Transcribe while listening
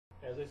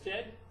as I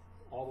said,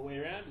 all the way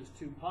around is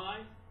 2 pi.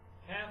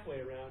 Halfway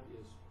around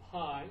is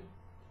pi.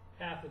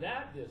 Half of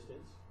that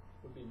distance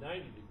would be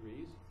 90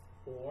 degrees,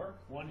 or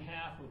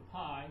 1/2 of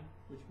pi,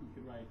 which we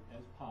could write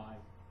as pi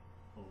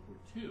over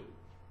 2.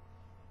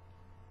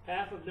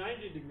 Half of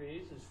 90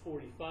 degrees is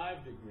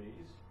 45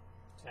 degrees.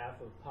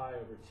 Half of pi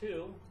over 2,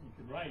 you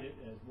could write it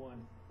as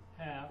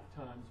 1/2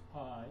 times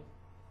pi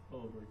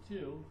over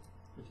 2,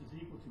 which is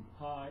equal to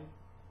pi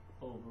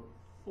over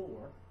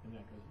 4, and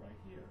that goes right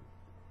here,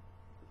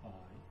 pi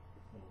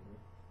over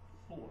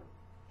 4.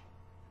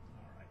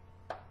 All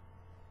right.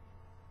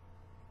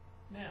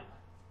 Now,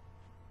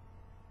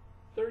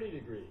 30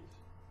 degrees.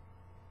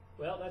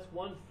 Well, that's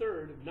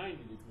 1/3 of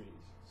 90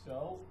 degrees.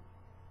 So,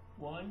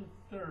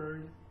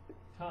 1/3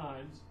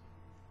 times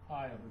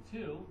pi over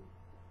 2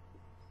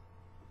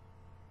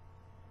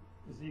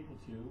 is equal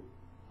to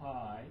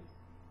pi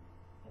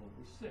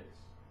over 6.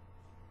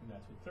 And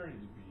that's what 30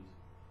 degrees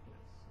is.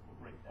 So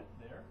we'll write that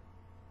there.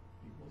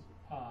 Equals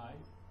pi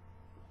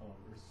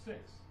over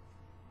 6.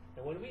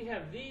 And when we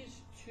have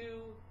these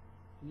two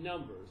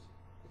numbers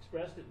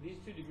expressed, these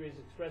 2 degrees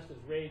expressed as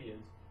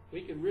radians,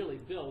 we can really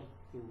build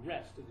the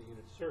rest of the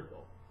unit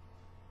circle.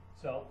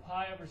 So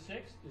pi over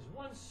 6 is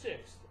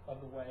 1/6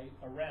 of the way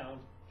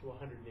around to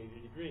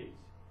 180 degrees.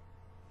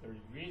 30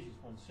 degrees is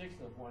 1/6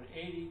 of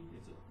 180.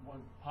 It's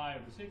pi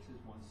over 6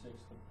 is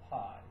 1/6 of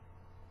pi.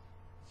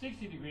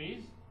 60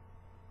 degrees,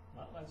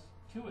 well, that's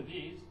 2 of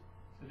these,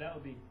 so that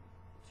would be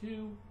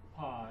 2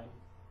 pi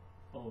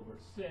over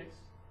 6,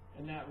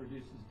 and that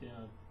reduces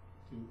down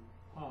to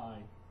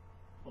pi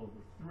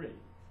over 3.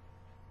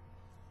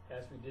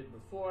 As we did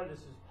before, this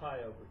is pi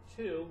over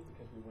 2,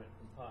 because we went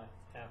from pi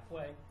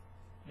halfway.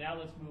 Now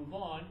let's move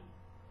on.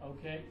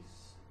 Okay,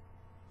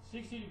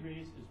 60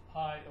 degrees is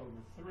pi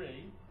over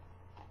 3.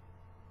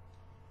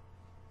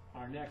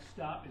 Our next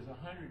stop is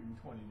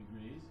 120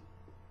 degrees,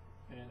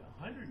 and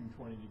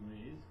 120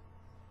 degrees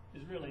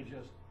is really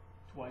just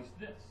twice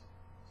this.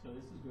 So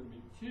this is going to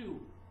be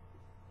 2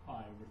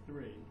 pi over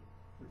 3,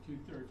 or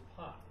 2/3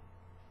 pi.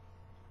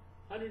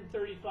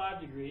 135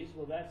 degrees,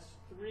 well, that's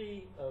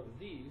 3 of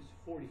these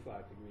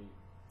 45 degree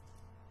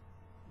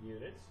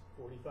units.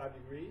 45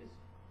 degrees,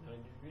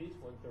 90 degrees,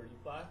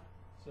 135.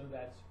 So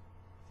that's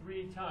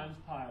 3 times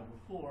pi over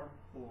 4,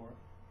 or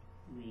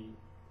 3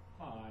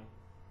 pi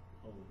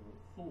over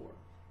 4.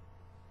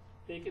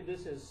 Think of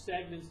this as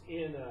segments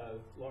in a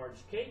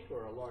large cake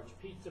or a large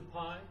pizza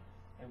pie,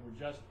 and we're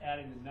just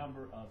adding the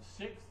number of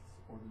sixths,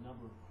 or the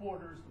number of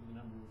quarters, or the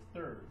number of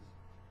thirds.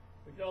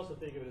 We can also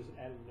think of it as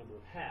adding the number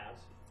of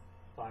halves.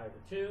 Pi over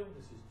 2,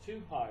 this is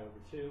 2 pi over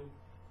 2.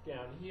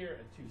 Down here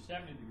at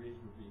 270 degrees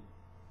would be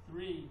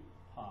 3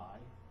 pi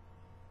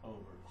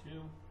over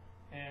 2,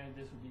 and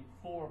this would be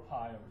 4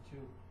 pi over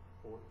 2,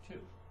 or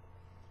 2.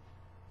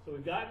 So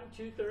we've gotten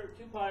 2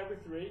 pi over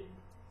 3,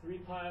 3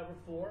 pi over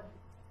 4,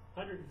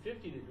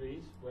 150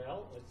 degrees.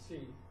 Well, let's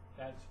see,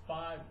 that's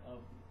 5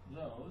 of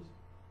those,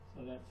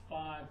 so that's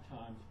 5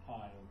 times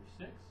pi over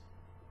 6.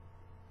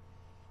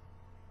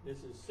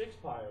 This is 6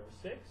 pi over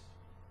 6.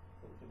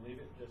 So we can leave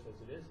it just as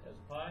it is, as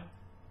pi.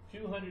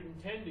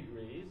 210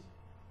 degrees,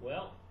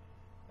 well,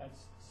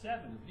 that's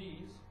 7 of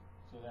these,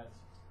 so that's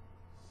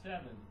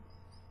 7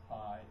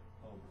 pi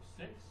over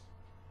 6.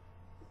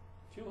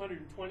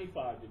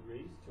 225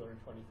 degrees,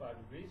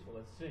 well,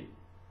 let's see.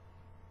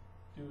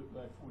 Do it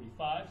by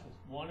 45, so it's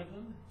 1 of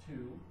them,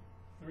 2,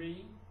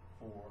 3,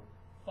 4,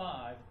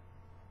 5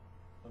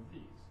 of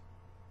these.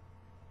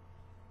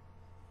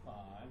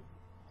 5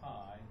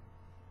 pi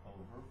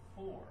over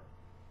 4.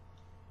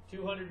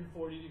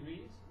 240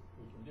 degrees,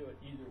 we can do it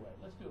either way.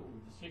 Let's do it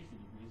with the 60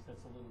 degrees,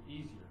 that's a little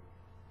easier.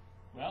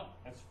 Well,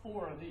 that's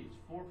 4 of these,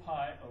 4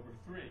 pi over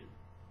 3.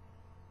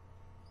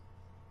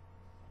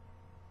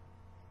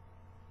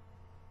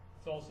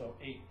 It's also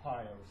 8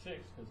 pi over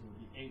 6, because it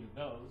would be 8 of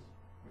those,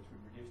 which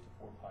would reduce to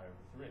 4 pi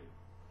over 3.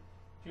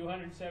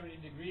 270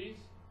 degrees,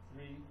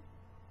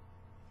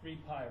 3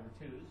 pi over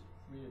 2s,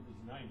 3 of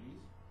these 90s.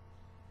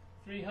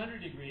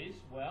 300 degrees,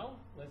 well,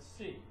 let's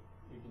see.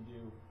 We can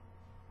do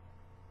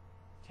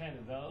 10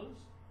 of those,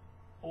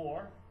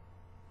 or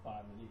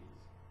 5 of these.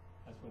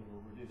 That's what it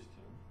will reduce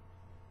to.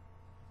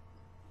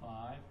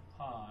 5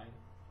 pi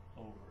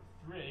over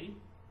 3.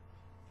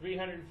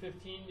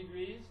 315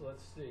 degrees,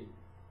 let's see.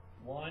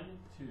 1,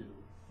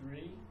 2,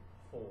 3,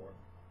 4,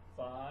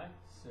 5,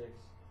 6,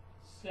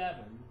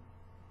 7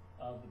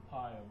 of the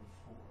pi over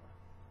 4.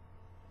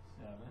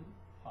 7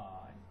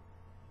 pi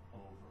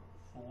over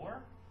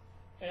 4.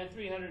 And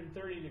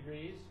 330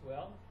 degrees,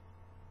 well,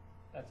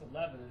 that's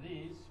 11 of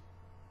these.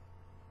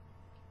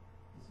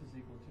 This is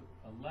equal to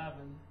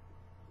 11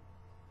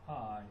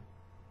 pi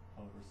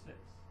over 6.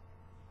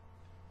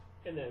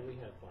 And then we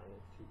have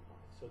finally 2 pi.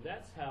 So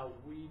that's how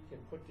we can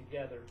put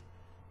together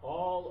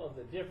all of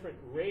the different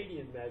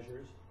radian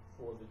measures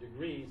for the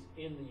degrees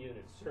in the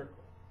unit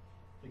circle.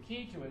 The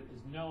key to it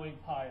is knowing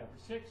pi over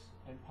 6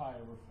 and pi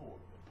over 4.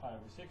 Pi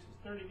over 6 is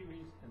 30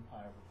 degrees and pi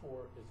over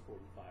 4 is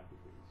 45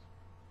 degrees.